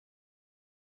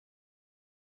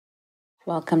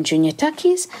Welcome Junior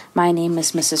Turkeys. My name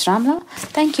is Mrs. Ramla.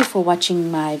 Thank you for watching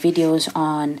my videos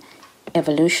on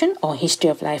evolution or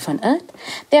history of life on Earth.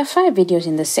 There are 5 videos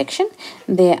in this section.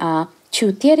 There are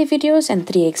 2 theory videos and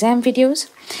 3 exam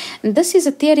videos. And this is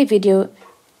a theory video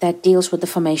that deals with the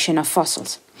formation of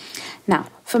fossils. Now,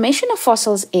 formation of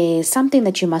fossils is something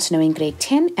that you must know in grade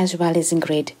 10 as well as in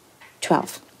grade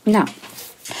 12. Now,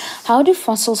 how do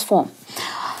fossils form?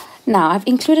 Now, I've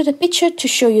included a picture to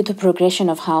show you the progression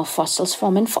of how fossils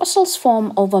form. And fossils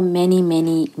form over many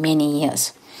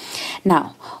years.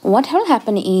 Now, what will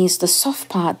happen is the soft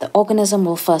part, the organism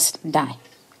will first die.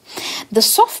 The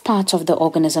soft parts of the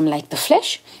organism, like the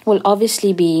flesh, will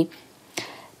obviously be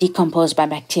decomposed by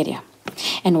bacteria.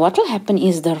 And what will happen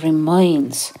is the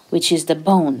remains, which is the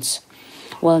bones,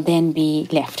 will then be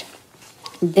left.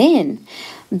 Then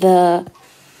the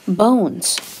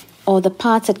bones, or the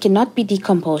parts that cannot be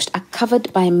decomposed, are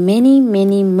covered by many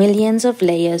millions of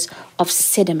layers of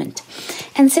sediment.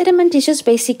 And sediment is just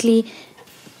basically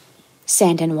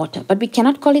sand and water. But we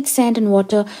cannot call it sand and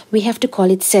water, we have to call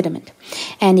it sediment.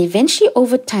 And eventually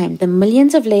over time, the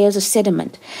millions of layers of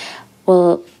sediment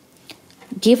will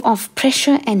give off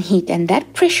pressure and heat. And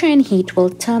that pressure and heat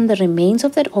will turn the remains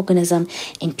of that organism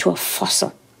into a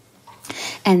fossil.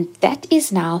 And that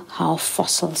is now how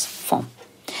fossils form.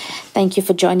 Thank you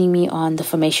for joining me on the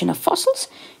formation of fossils.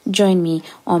 Join me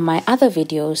on my other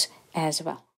videos as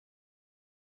well.